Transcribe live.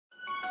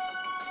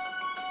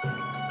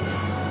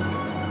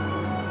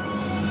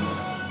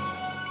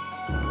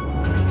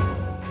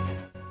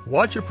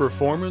Watch a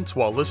performance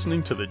while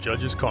listening to the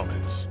judges'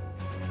 comments.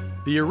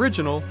 The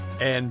original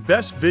and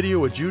best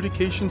video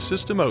adjudication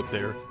system out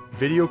there,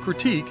 Video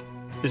Critique,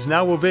 is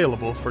now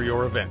available for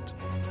your event.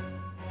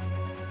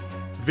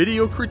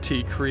 Video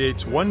Critique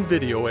creates one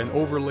video and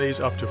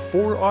overlays up to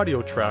 4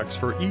 audio tracks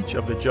for each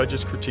of the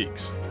judges'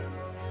 critiques.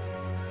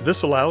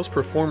 This allows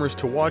performers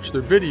to watch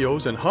their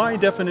videos in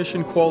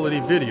high-definition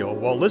quality video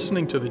while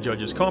listening to the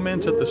judges'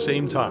 comments at the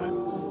same time.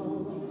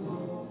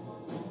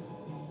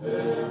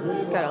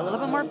 Got a little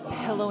bit more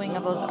pillowing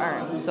of those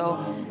arms.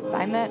 So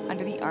find that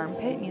under the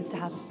armpit needs to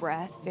have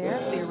breath there,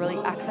 so you're really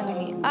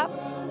accenting the up.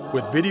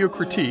 With Video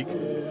Critique,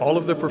 all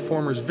of the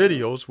performers'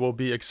 videos will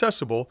be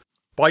accessible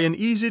by an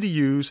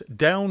easy-to-use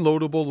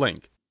downloadable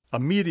link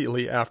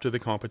immediately after the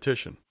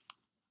competition.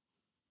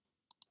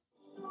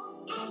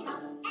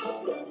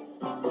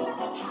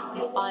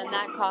 On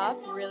that cough,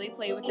 really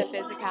play with the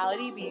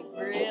physicality, be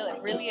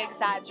really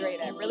exaggerate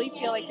it, really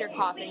feel like you're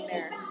coughing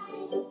there.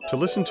 To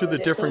listen to the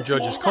different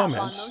judges'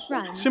 comments,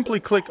 simply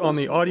click on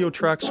the audio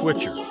track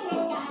switcher.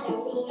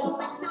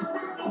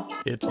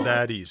 It's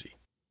that easy.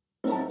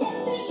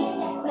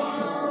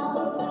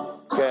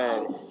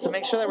 Good. So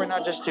make sure that we're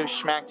not just too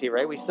schmacky,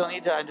 right? We still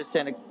need to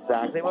understand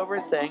exactly what we're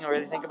saying and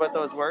really think about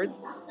those words.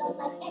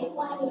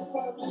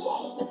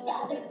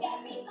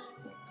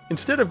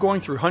 Instead of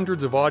going through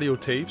hundreds of audio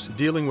tapes,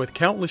 dealing with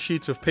countless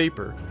sheets of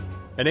paper,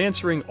 and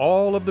answering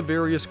all of the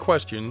various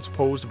questions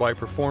posed by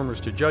performers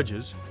to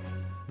judges,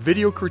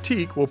 Video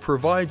Critique will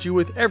provide you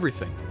with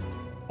everything,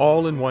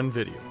 all in one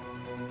video.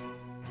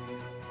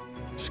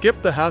 Skip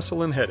the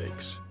hassle and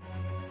headaches.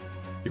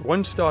 Your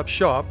one-stop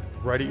shop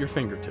right at your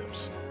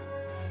fingertips.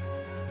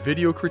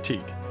 Video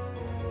Critique.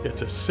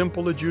 It's a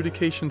simple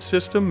adjudication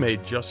system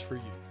made just for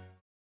you.